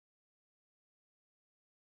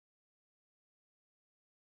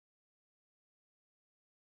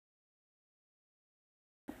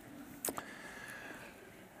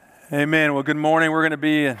Amen. Well, good morning.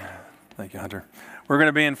 Thank you, Hunter. We're going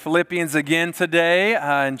to be in Philippians again today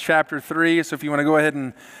in chapter 3. So if you want to go ahead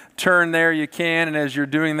and turn there, you can. And as you're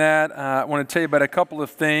doing that, I want to tell you about a couple of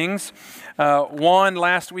things. One,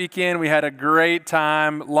 last weekend we had a great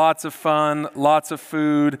time, lots of fun, lots of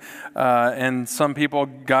food, and some people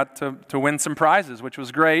got to win some prizes, which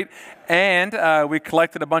was great. And we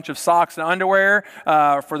collected a bunch of socks and underwear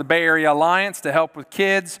for the Bay Area Alliance to help with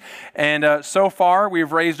kids. And so far,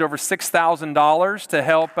 we've raised over $6,000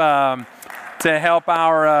 to help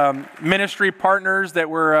our ministry partners that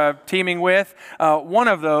we're teaming with. One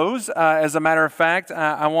of those, as a matter of fact,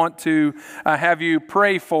 I want to have you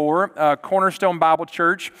pray for Cornerstone Bible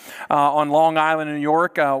Church on Long Island, New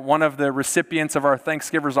York, one of the recipients of our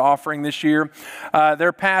Thanksgivers offering this year.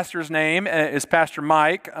 Their pastor's name is Pastor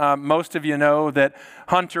Mike. Most of you know that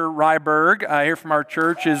Hunter Ryberg, here from our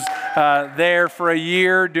church, is there for a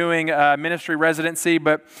year doing ministry residency.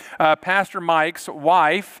 But Pastor Mike's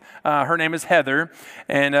wife, her name is Heather,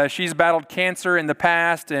 and she's battled cancer in the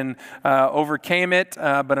past and overcame it,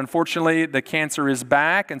 but unfortunately the cancer is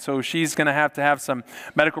back, and so she's going to have some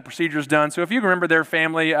medical procedures done. So if you remember their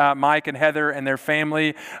family, Mike and Heather and their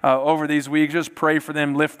family over these weeks, just pray for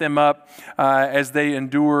them, lift them up as they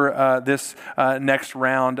endure this next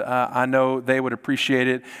round. I know they would appreciate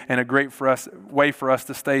it, and a great way for us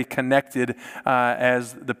to stay connected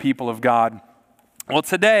as the people of God. Well,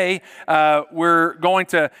 today we're going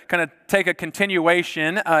to kind of take a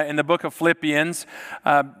continuation in the book of Philippians.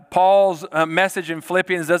 Paul's message in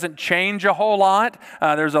Philippians doesn't change a whole lot.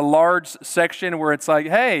 There's a large section where it's like,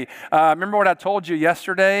 hey, remember what I told you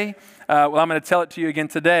yesterday? Well, I'm going to tell it to you again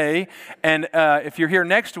today. And if you're here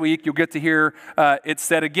next week, you'll get to hear it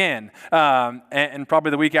said again, and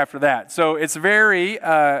probably the week after that. So it's very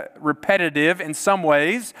repetitive in some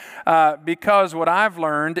ways, because what I've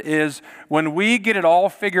learned is when we get it all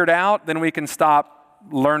figured out, then we can stop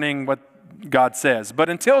learning what God says. But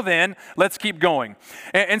until then, let's keep going.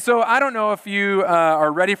 And so I don't know if you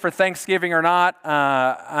are ready for Thanksgiving or not.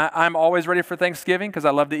 I'm always ready for Thanksgiving because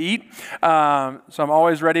I love to eat. So I'm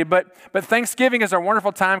always ready. But Thanksgiving is a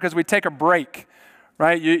wonderful time because we take a break.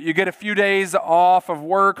 Right? You get a few days off of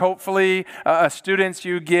work, hopefully. Students,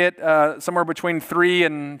 you get somewhere between 3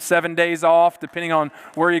 and 7 days off, depending on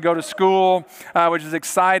where you go to school, which is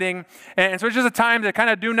exciting. And so it's just a time to kind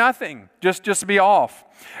of do nothing, just be off.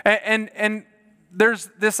 And there's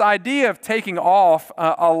this idea of taking off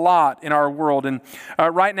a lot in our world. And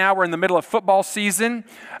right now we're in the middle of football season,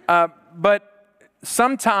 but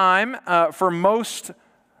sometime for most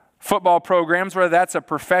football programs, whether that's a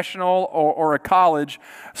professional or a college,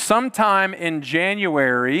 sometime in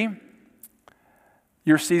January,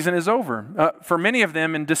 your season is over. For many of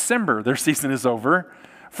them, in December, their season is over.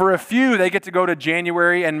 For a few, they get to go to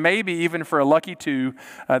January, and maybe even for a lucky 2,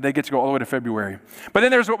 they get to go all the way to February. But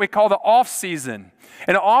then there's what we call the off season.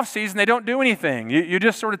 In the off season, they don't do anything. You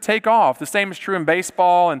just sort of take off. The same is true in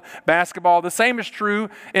baseball and basketball. The same is true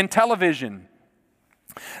in television.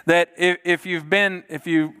 That if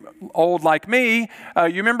you old like me,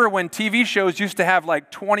 you remember when TV shows used to have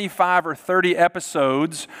like 25 or 30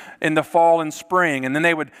 episodes in the fall and spring, and then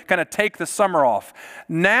they would kind of take the summer off.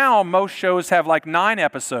 Now most shows have like 9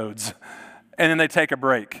 episodes, and then they take a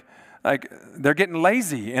break. Like they're getting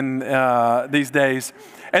lazy in these days.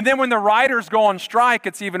 And then when the writers go on strike,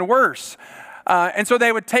 it's even worse. And so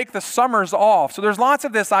they would take the summers off. So there's lots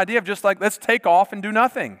of this idea of just like, let's take off and do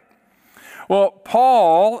nothing. Well,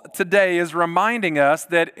 Paul today is reminding us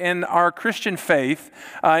that in our Christian faith,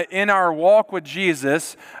 in our walk with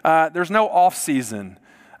Jesus, there's no off-season.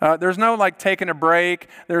 There's no like taking a break.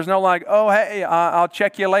 There's no like, oh, hey, I'll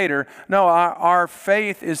check you later. No, our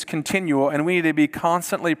faith is continual, and we need to be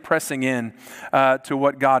constantly pressing in to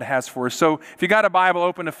what God has for us. So if you got a Bible,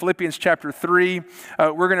 open to Philippians chapter 3.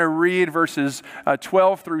 We're going to read verses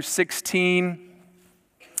 12 through 16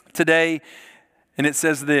 today, and it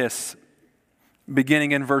says this.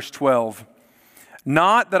 Beginning in verse 12,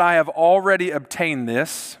 not that I have already obtained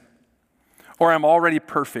this, or am already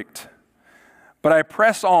perfect, but I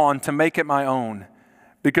press on to make it my own,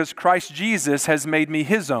 because Christ Jesus has made me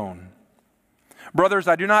his own. Brothers,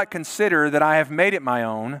 I do not consider that I have made it my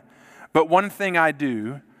own, but one thing I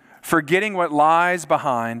do, forgetting what lies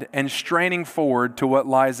behind and straining forward to what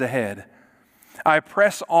lies ahead. I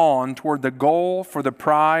press on toward the goal for the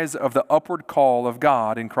prize of the upward call of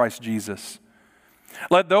God in Christ Jesus.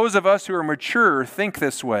 Let those of us who are mature think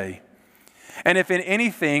this way. And if in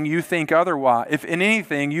anything you think otherwise,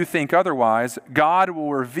 God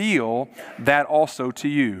will reveal that also to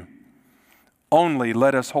you. Only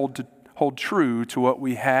let us hold true to what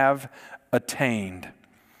we have attained.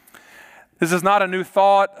 This is not a new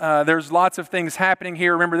thought. There's lots of things happening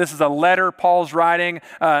here. Remember, this is a letter Paul's writing,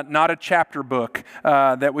 not a chapter book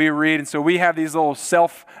that we read. And so we have these little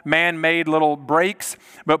man-made little breaks,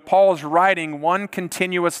 but Paul's writing one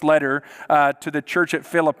continuous letter to the church at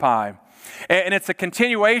Philippi. And it's a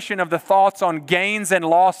continuation of the thoughts on gains and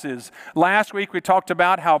losses. Last week we talked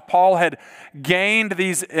about how Paul had gained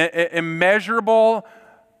these immeasurable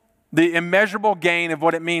gain of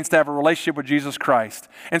what it means to have a relationship with Jesus Christ.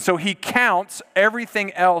 And so he counts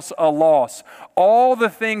everything else a loss. All the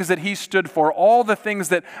things that he stood for, all the things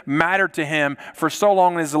that mattered to him for so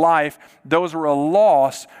long in his life, those were a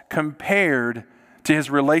loss compared to his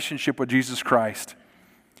relationship with Jesus Christ.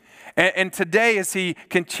 And today, as he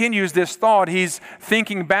continues this thought, he's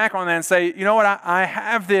thinking back on that and say, you know what, I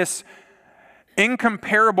have this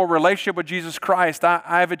incomparable relationship with Jesus Christ.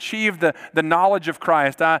 I've achieved the knowledge of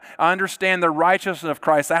Christ. I understand the righteousness of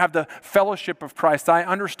Christ. I have the fellowship of Christ. I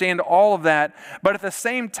understand all of that. But at the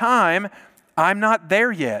same time, I'm not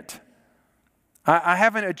there yet. I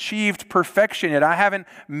haven't achieved perfection yet. I haven't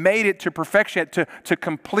made it to perfection yet, to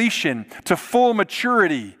completion, to full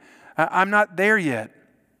maturity. I'm not there yet.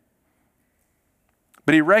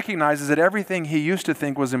 But he recognizes that everything he used to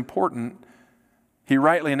think was important, he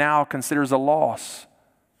rightly now considers a loss.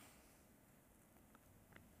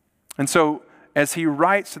 And so, as he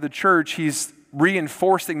writes to the church, he's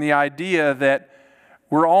reinforcing the idea that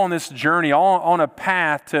we're all on this journey, all on a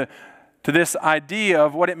path to this idea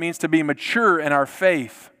of what it means to be mature in our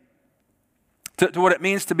faith, to what it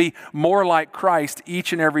means to be more like Christ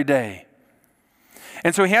each and every day.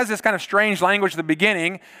 And so he has this kind of strange language at the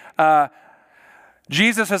beginning.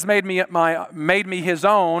 Jesus has made me his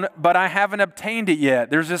own, but I haven't obtained it yet.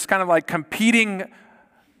 There's this kind of like competing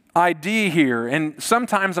idea here. And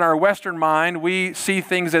sometimes in our Western mind, we see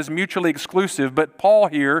things as mutually exclusive, but Paul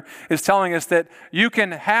here is telling us that you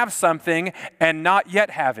can have something and not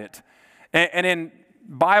yet have it. And in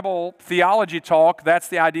Bible theology talk, that's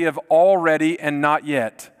the idea of already and not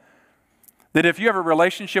yet. That if you have a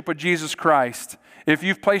relationship with Jesus Christ, if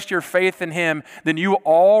you've placed your faith in him, then you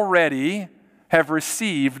already have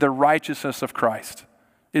received the righteousness of Christ.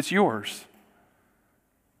 It's yours.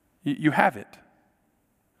 You have it.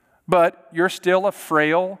 But you're still a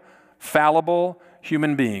frail, fallible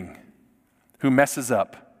human being who messes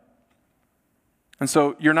up. And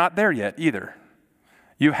so you're not there yet either.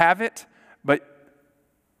 You have it, but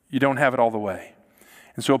you don't have it all the way.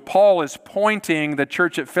 And so Paul is pointing the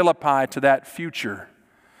church at Philippi to that future,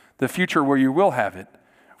 the future where you will have it,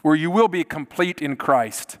 where you will be complete in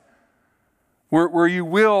Christ, where you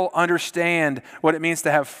will understand what it means to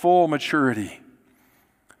have full maturity.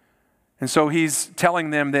 And so he's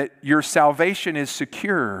telling them that your salvation is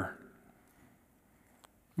secure,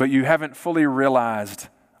 but you haven't fully realized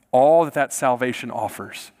all that salvation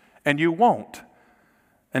offers. And you won't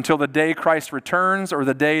until the day Christ returns or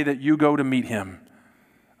the day that you go to meet him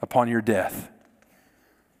upon your death.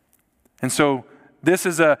 And so this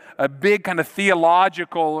is a big kind of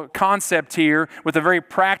theological concept here with a very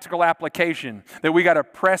practical application that we got to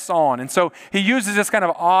press on. And so he uses this kind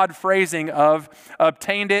of odd phrasing of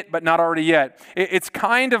obtained it, but not already yet. It's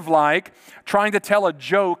kind of like trying to tell a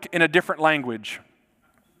joke in a different language.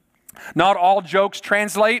 Not all jokes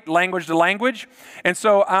translate language to language. And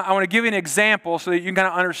so I want to give you an example so that you can kind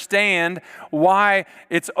of understand why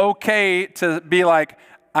it's okay to be like,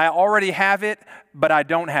 I already have it, but I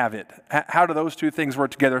don't have it. How do those two things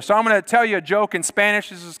work together? So I'm going to tell you a joke in Spanish.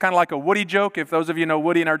 This is kind of like a Woody joke, if those of you know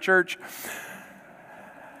Woody in our church.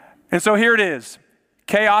 And so here it is.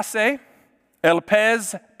 ¿Qué hace el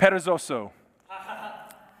pez perezoso?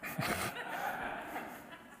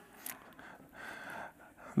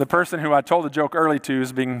 The person who I told the joke early to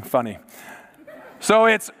is being funny. So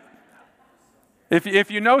it's, if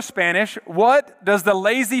you know Spanish, what does the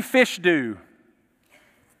lazy fish do?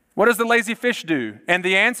 What does the lazy fish do? And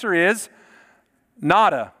the answer is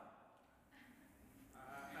nada.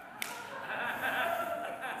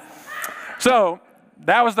 So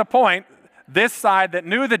that was the point. This side that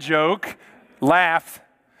knew the joke laughed.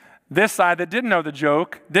 This side that didn't know the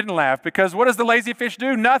joke didn't laugh, because what does the lazy fish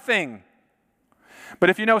do? Nothing. But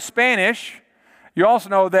if you know Spanish, you also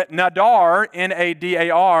know that nadar,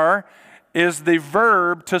 N-A-D-A-R, is the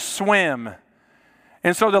verb to swim.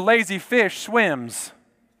 And so the lazy fish swims.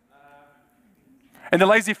 And the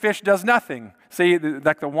lazy fish does nothing. See,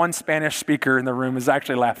 like the one Spanish speaker in the room is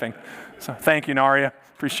actually laughing. So thank you, Naria.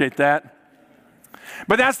 Appreciate that.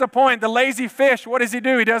 But that's the point. The lazy fish, what does he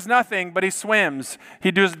do? He does nothing, but he swims. He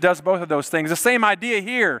does both of those things. The same idea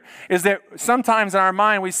here is that sometimes in our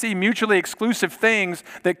mind we see mutually exclusive things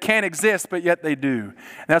that can't exist, but yet they do.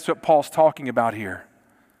 And that's what Paul's talking about here.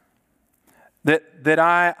 that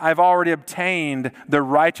I've already obtained the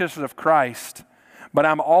righteousness of Christ, but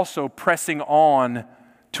I'm also pressing on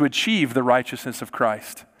to achieve the righteousness of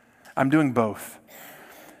Christ. I'm doing both.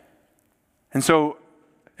 And so,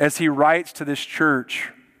 as he writes to this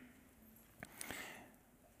church,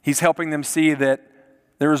 he's helping them see that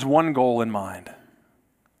there is one goal in mind,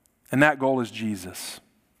 and that goal is Jesus.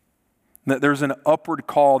 That there's an upward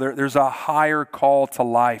call, there's a higher call to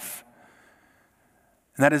life,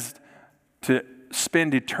 and that is to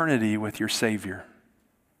spend eternity with your Savior.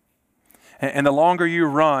 And the longer you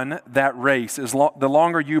run that race, the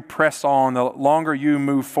longer you press on, the longer you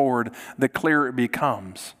move forward, the clearer it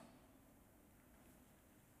becomes.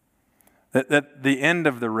 That the end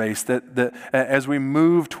of the race, that as we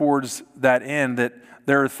move towards that end, that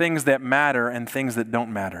there are things that matter and things that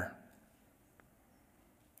don't matter.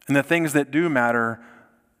 And the things that do matter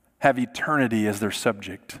have eternity as their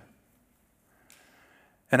subject.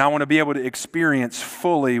 And I want to be able to experience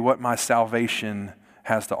fully what my salvation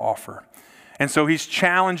has to offer. And so he's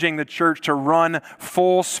challenging the church to run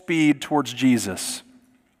full speed towards Jesus.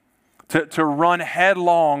 To run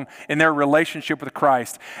headlong in their relationship with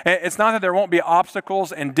Christ. It's not that there won't be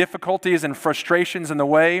obstacles and difficulties and frustrations in the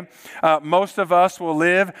way. Most of us will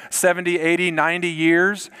live 70, 80, 90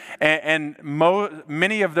 years, and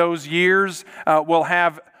many of those years will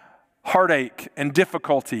have heartache and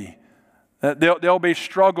difficulty. There'll be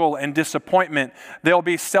struggle and disappointment. There'll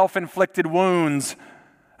be self-inflicted wounds.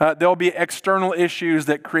 There'll be external issues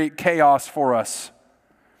that create chaos for us.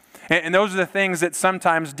 And those are the things that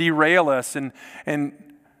sometimes derail us. And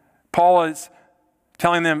Paul is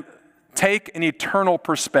telling them, take an eternal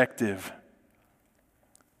perspective.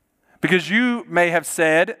 Because you may have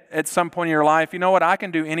said at some point in your life, you know what, I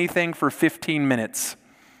can do anything for 15 minutes.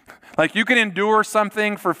 Like you can endure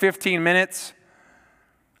something for 15 minutes.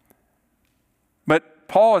 But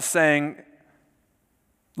Paul is saying,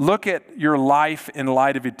 look at your life in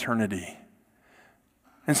light of eternity.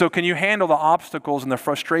 And so can you handle the obstacles and the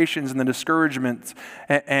frustrations and the discouragements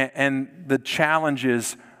and the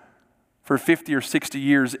challenges for 50 or 60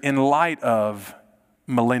 years in light of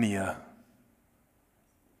millennia?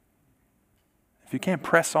 If you can't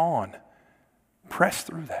press on, press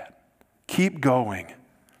through that. Keep going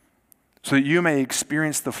so that you may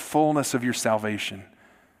experience the fullness of your salvation.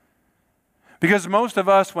 Because most of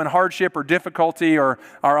us, when hardship or difficulty or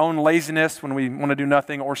our own laziness, when we want to do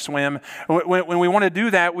nothing or swim, when we want to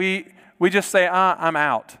do that, we just say, I'm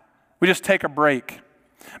out. We just take a break.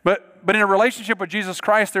 But in a relationship with Jesus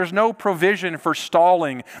Christ, there's no provision for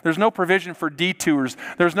stalling. There's no provision for detours.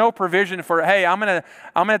 There's no provision for, hey, I'm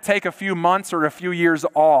gonna take a few months or a few years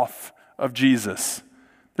off of Jesus.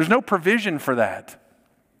 There's no provision for that.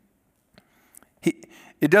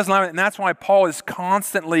 It does not, and that's why Paul is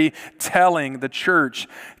constantly telling the church,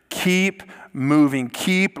 keep moving,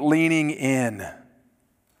 keep leaning in.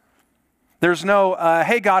 There's no,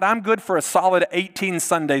 hey God, I'm good for a solid 18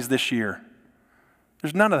 Sundays this year.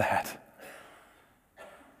 There's none of that.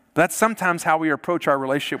 That's sometimes how we approach our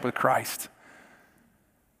relationship with Christ.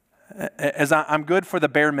 As I'm good for the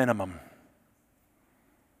bare minimum.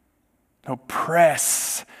 No,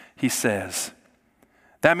 press, he says.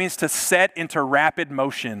 That means to set into rapid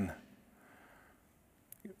motion.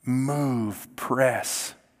 Move,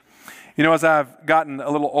 press. You know, as I've gotten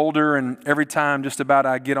a little older and every time just about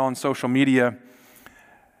I get on social media,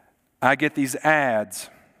 I get these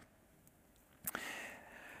ads.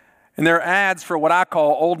 And they're ads for what I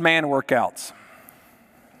call old man workouts.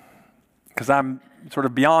 Because I'm sort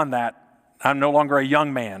of beyond that. I'm no longer a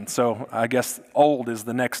young man, so I guess old is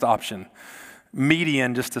the next option.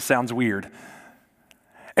 Median just sounds weird.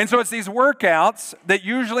 And so it's these workouts that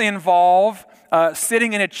usually involve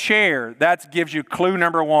sitting in a chair. That gives you clue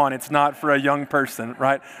number one. It's not for a young person,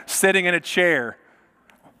 right? Sitting in a chair.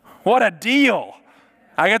 What a deal.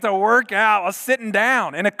 I get to work out while sitting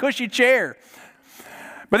down in a cushy chair.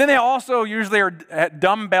 But then they also usually are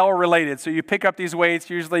dumbbell related. So you pick up these weights,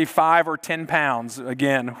 usually 5 or 10 pounds.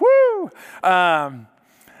 Again, whoo!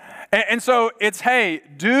 And so it's, hey,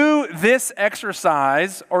 do this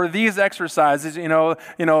exercise or these exercises,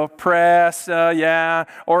 press,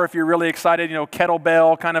 or if you're really excited,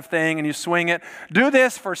 kettlebell kind of thing and you swing it. Do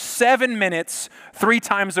this for 7 minutes, 3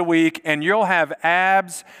 times a week, and you'll have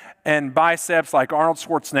abs and biceps like Arnold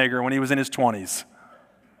Schwarzenegger when he was in his 20s.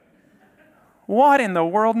 What in the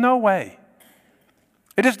world? No way.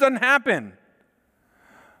 It just doesn't happen.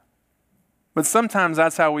 But sometimes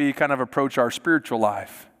that's how we kind of approach our spiritual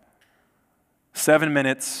life. 7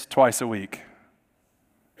 minutes twice a week.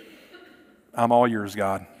 I'm all yours,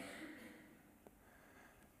 God.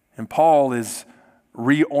 And Paul is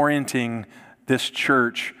reorienting this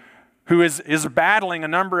church who is battling a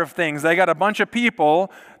number of things. They got a bunch of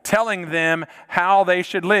people telling them how they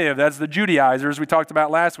should live. That's the Judaizers we talked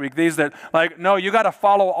about last week. These that like, no, you got to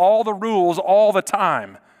follow all the rules all the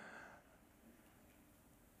time.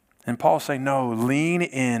 And Paul's saying, no, lean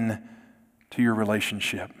in to your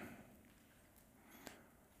relationship.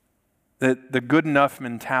 That the good enough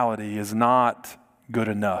mentality is not good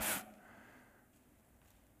enough.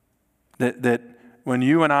 That when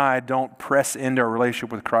you and I don't press into our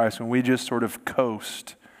relationship with Christ, when we just sort of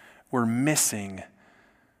coast, we're missing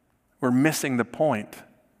the point.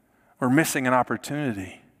 We're missing an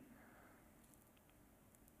opportunity.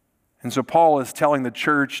 And so Paul is telling the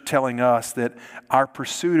church, telling us that our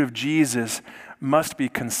pursuit of Jesus must be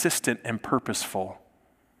consistent and purposeful.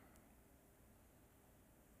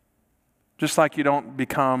 Just like you don't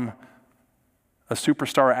become a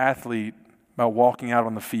superstar athlete by walking out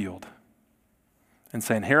on the field and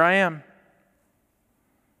saying, here I am.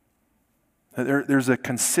 There's a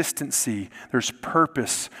consistency, there's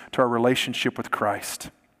purpose to our relationship with Christ.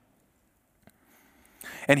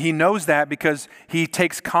 And he knows that because he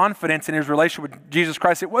takes confidence in his relationship with Jesus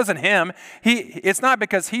Christ. It wasn't him. It's not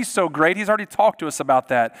because he's so great. He's already talked to us about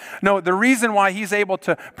that. No, the reason why he's able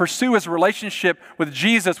to pursue his relationship with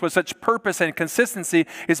Jesus with such purpose and consistency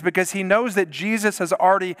is because he knows that Jesus has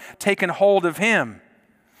already taken hold of him.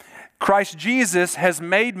 Christ Jesus has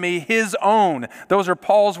made me his own. Those are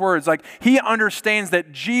Paul's words. Like, he understands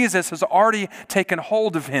that Jesus has already taken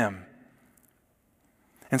hold of him.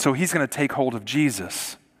 And so he's going to take hold of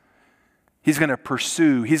Jesus. He's going to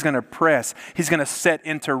pursue. He's going to press. He's going to set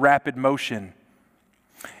into rapid motion.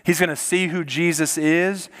 He's going to see who Jesus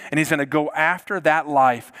is, and he's going to go after that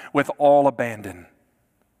life with all abandon.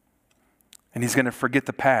 And he's going to forget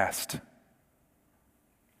the past.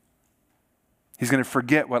 He's going to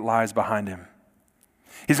forget what lies behind him.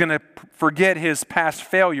 He's going to forget his past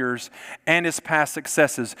failures and his past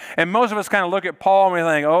successes. And most of us kind of look at Paul and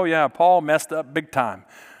we think, oh yeah, Paul messed up big time.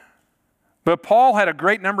 But Paul had a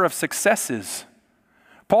great number of successes.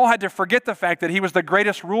 Paul had to forget the fact that he was the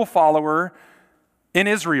greatest rule follower in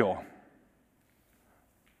Israel.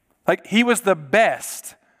 Like, he was the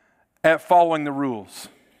best at following the rules.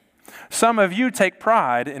 Some of you take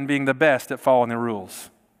pride in being the best at following the rules.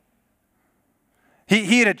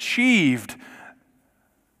 He had achieved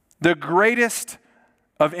the greatest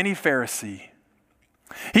of any Pharisee.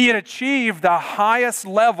 He had achieved the highest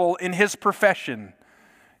level in his profession.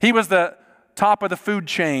 He was the top of the food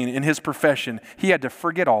chain in his profession. He had to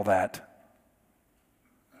forget all that.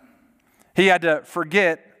 He had to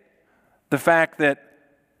forget the fact that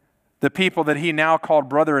the people that he now called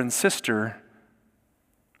brother and sister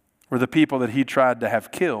were the people that he tried to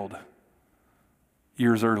have killed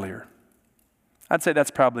years earlier. I'd say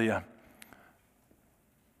that's probably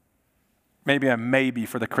maybe a maybe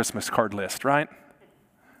for the Christmas card list, right?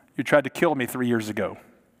 You tried to kill me 3 years ago.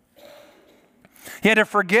 He had to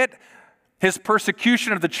forget his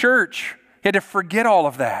persecution of the church. He had to forget all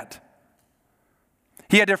of that.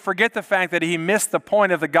 He had to forget the fact that he missed the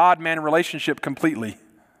point of the God-man relationship completely.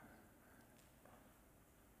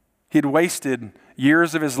 He had wasted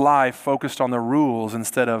years of his life focused on the rules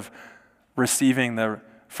instead of receiving the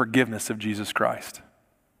forgiveness of Jesus Christ.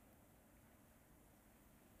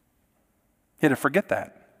 He had to forget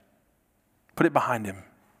that. Put it behind him.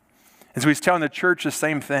 And so he's telling the church the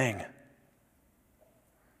same thing.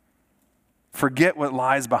 Forget what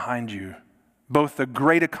lies behind you, both the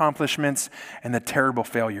great accomplishments and the terrible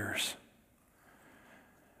failures.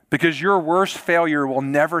 Because your worst failure will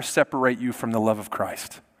never separate you from the love of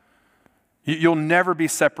Christ. You'll never be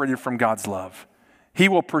separated from God's love. He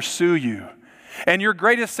will pursue you. And your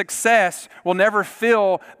greatest success will never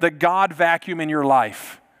fill the God vacuum in your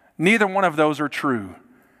life. Neither one of those are true.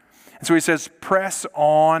 And so he says, press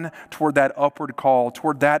on toward that upward call,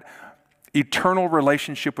 toward that eternal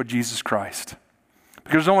relationship with Jesus Christ.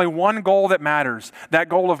 Because there's only one goal that matters, that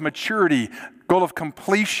goal of maturity, goal of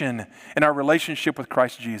completion in our relationship with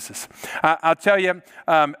Christ Jesus. I'll tell you,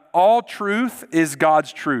 all truth is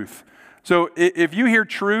God's truth. So if you hear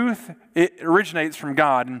truth, it originates from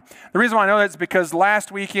God. And the reason why I know that is because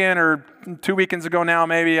last weekend, or 2 weekends ago now,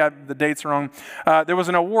 maybe the dates are wrong, there was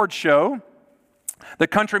an award show, the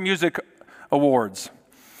Country Music Awards.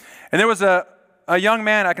 And there was a young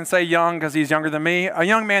man, I can say young because he's younger than me, a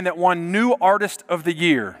young man that won New Artist of the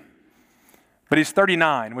Year. But he's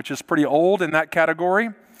 39, which is pretty old in that category.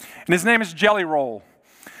 And his name is Jelly Roll.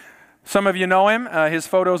 Some of you know him. His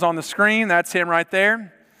photo's on the screen. That's him right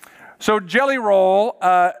there. So Jelly Roll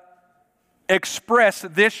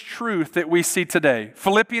expressed this truth that we see today.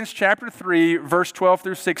 Philippians chapter 3, verse 12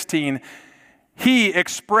 through 16, he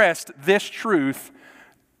expressed this truth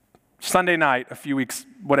Sunday night, a few weeks,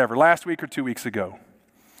 whatever, last week or 2 weeks ago.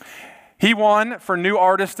 He won for New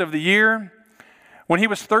Artist of the Year. When he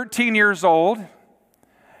was 13 years old,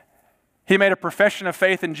 he made a profession of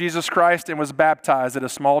faith in Jesus Christ and was baptized at a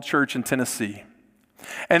small church in Tennessee.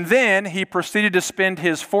 And then he proceeded to spend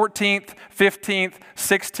his 14th, 15th,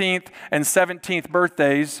 16th, and 17th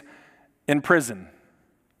birthdays in prison.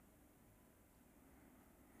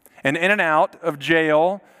 And in and out of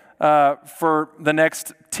jail for the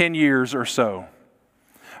next 10 years or so.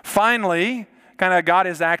 Finally, kind of got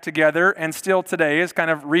his act together, and still today is kind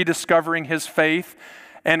of rediscovering his faith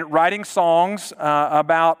and writing songs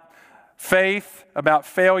about faith, about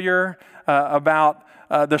failure, about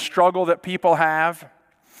the struggle that people have.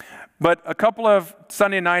 But a couple of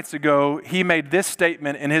Sunday nights ago, he made this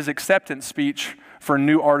statement in his acceptance speech for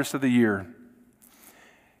New Artist of the Year.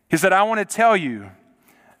 He said, "I want to tell you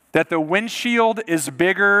that the windshield is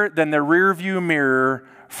bigger than the rearview mirror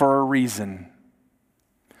for a reason.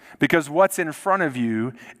 Because what's in front of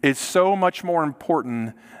you is so much more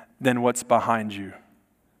important than what's behind you."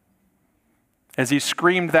 As he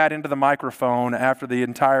screamed that into the microphone after the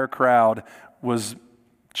entire crowd was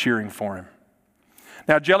cheering for him.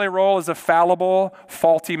 Now, Jelly Roll is a fallible,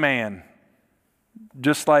 faulty man,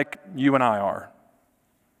 just like you and I are.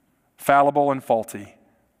 Fallible and faulty.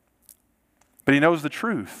 But he knows the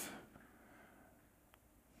truth.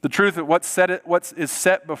 The truth that what is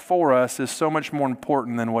set before us is so much more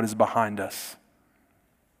important than what is behind us.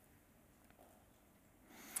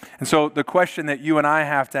 And so the question that you and I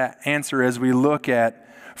have to answer as we look at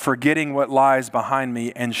forgetting what lies behind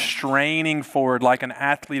me and straining forward like an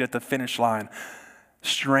athlete at the finish line,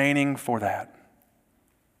 straining for that.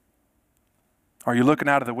 Are you looking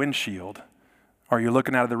out of the windshield? Are you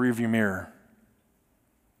looking out of the rearview mirror?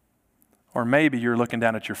 Or maybe you're looking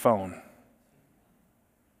down at your phone,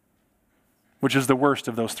 which is the worst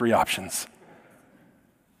of those three options.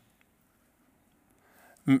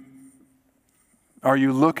 Are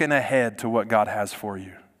you looking ahead to what God has for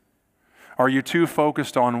you? Are you too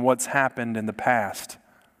focused on what's happened in the past?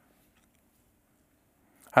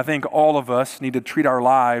 I think all of us need to treat our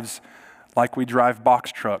lives like we drive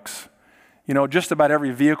box trucks. You know, just about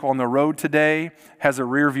every vehicle on the road today has a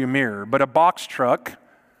rearview mirror, but a box truck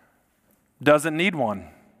doesn't need one.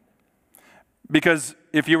 Because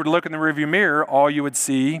if you were to look in the rearview mirror, all you would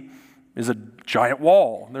see is a giant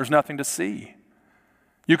wall. There's nothing to see.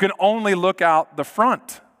 You can only look out the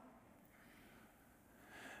front.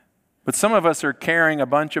 But some of us are carrying a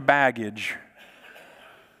bunch of baggage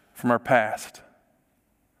from our past.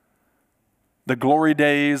 The glory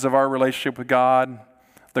days of our relationship with God,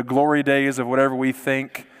 the glory days of whatever we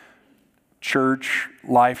think church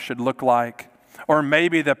life should look like, or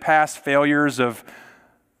maybe the past failures of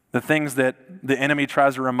the things that the enemy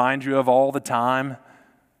tries to remind you of all the time,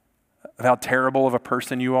 of how terrible of a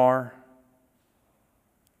person you are.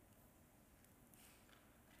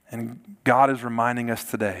 And God is reminding us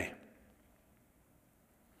today,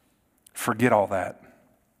 forget all that.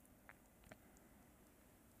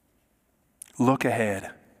 Look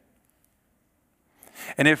ahead.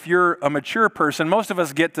 And if you're a mature person, most of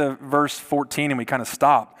us get to verse 14 and we kind of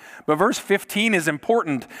stop. But verse 15 is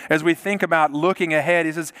important as we think about looking ahead.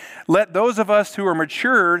 He says, let those of us who are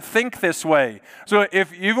mature think this way. So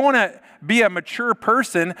if you want to be a mature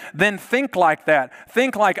person, then think like that.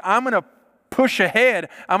 Think like, I'm going to push ahead.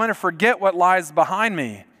 I'm going to forget what lies behind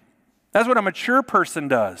me. That's what a mature person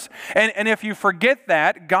does. And if you forget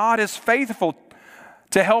that, God is faithful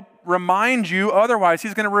to help remind you. Otherwise,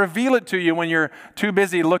 He's going to reveal it to you when you're too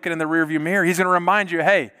busy looking in the rearview mirror. He's going to remind you,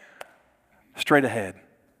 hey, straight ahead,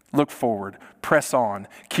 look forward, press on,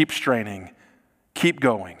 keep straining, keep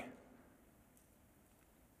going.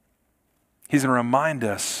 He's going to remind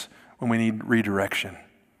us when we need redirection.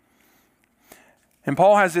 And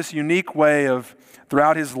Paul has this unique way of,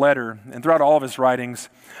 throughout his letter and throughout all of his writings,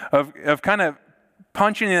 of kind of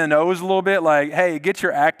punching in the nose a little bit, like, hey, get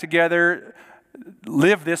your act together,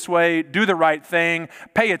 live this way, do the right thing,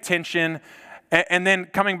 pay attention, and then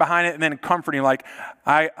coming behind it and then comforting, like,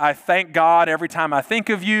 I thank God every time I think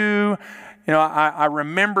of you. You know, I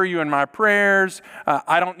remember you in my prayers.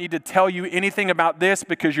 I don't need to tell you anything about this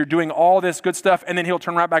because you're doing all this good stuff. And then he'll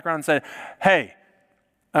turn right back around and say, hey,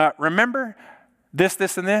 remember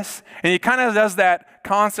this, and this? And he kind of does that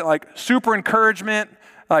constant, like, super encouragement,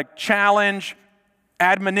 like challenge,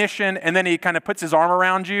 admonition, and then he kind of puts his arm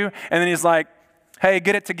around you, and then he's like, hey,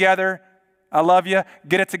 get it together. I love you.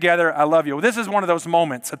 Get it together. I love you. Well, this is one of those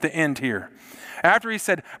moments at the end here. After he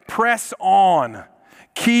said, press on,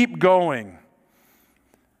 keep going.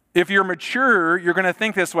 If you're mature, you're going to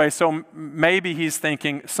think this way. So maybe he's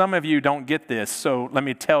thinking, some of you don't get this, so let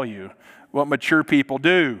me tell you what mature people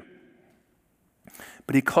do.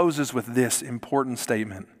 But he closes with this important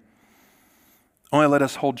statement. Only let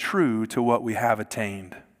us hold true to what we have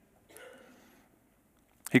attained.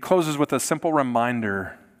 He closes with a simple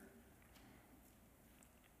reminder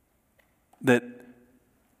that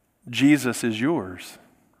Jesus is yours,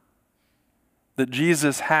 that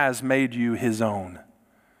Jesus has made you his own,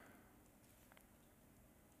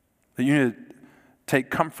 that you need to take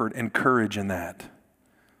comfort and courage in that.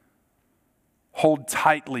 Hold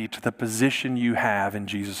tightly to the position you have in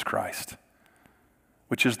Jesus Christ,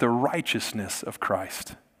 which is the righteousness of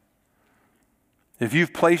Christ. If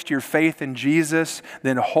you've placed your faith in Jesus,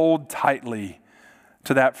 then hold tightly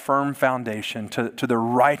to that firm foundation, to the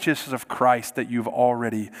righteousness of Christ that you've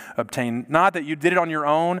already obtained. Not that you did it on your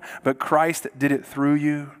own, but Christ did it through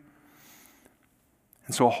you.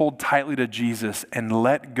 And so hold tightly to Jesus and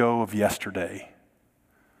let go of yesterday.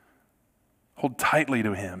 Hold tightly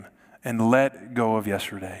to him and let go of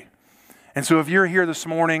yesterday. And so if you're here this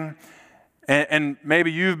morning and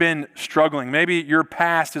maybe you've been struggling, maybe your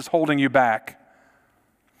past is holding you back.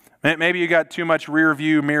 Maybe you got too much rear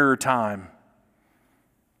view mirror time.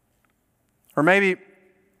 Or maybe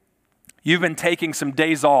you've been taking some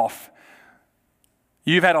days off.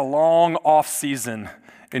 You've had a long off season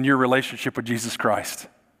in your relationship with Jesus Christ.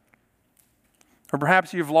 Or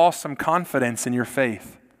perhaps you've lost some confidence in your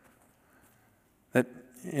faith. That,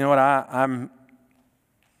 you know what, I'm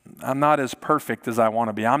not as perfect as I want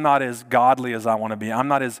to be. I'm not as godly as I want to be. I'm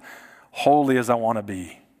not as holy as I want to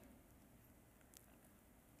be.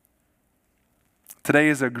 Today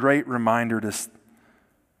is a great reminder to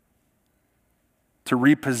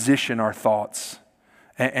reposition our thoughts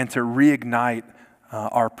and to reignite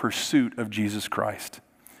our pursuit of Jesus Christ.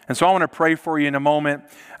 And so I want to pray for you in a moment.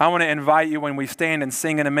 I want to invite you when we stand and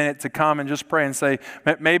sing in a minute to come and just pray and say,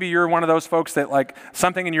 maybe you're one of those folks that like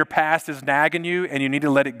something in your past is nagging you and you need to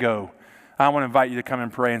let it go. I want to invite you to come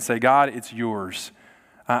and pray and say, God, it's yours.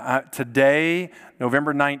 Today,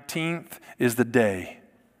 November 19th, is the day.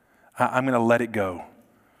 I'm going to let it go.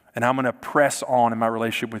 And I'm going to press on in my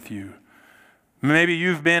relationship with you. Maybe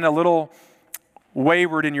you've been a little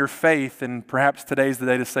wayward in your faith, and perhaps today's the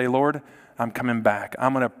day to say, Lord, I'm coming back.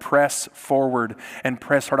 I'm going to press forward and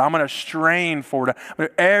press hard. I'm going to strain forward. I'm going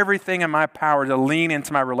to do everything in my power to lean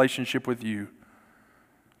into my relationship with you.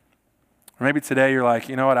 Or maybe today you're like,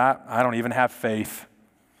 you know what, I don't even have faith.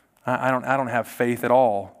 I don't have faith at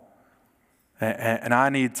all. And I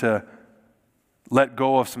need to let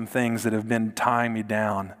go of some things that have been tying me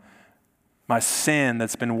down. My sin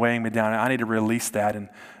that's been weighing me down. I need to release that and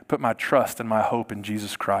put my trust and my hope in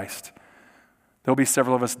Jesus Christ. There'll be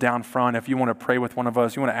several of us down front. If you want to pray with one of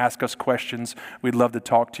us, you want to ask us questions, we'd love to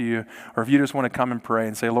talk to you. Or if you just want to come and pray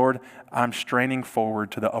and say, Lord, I'm straining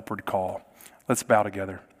forward to the upward call. Let's bow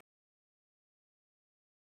together.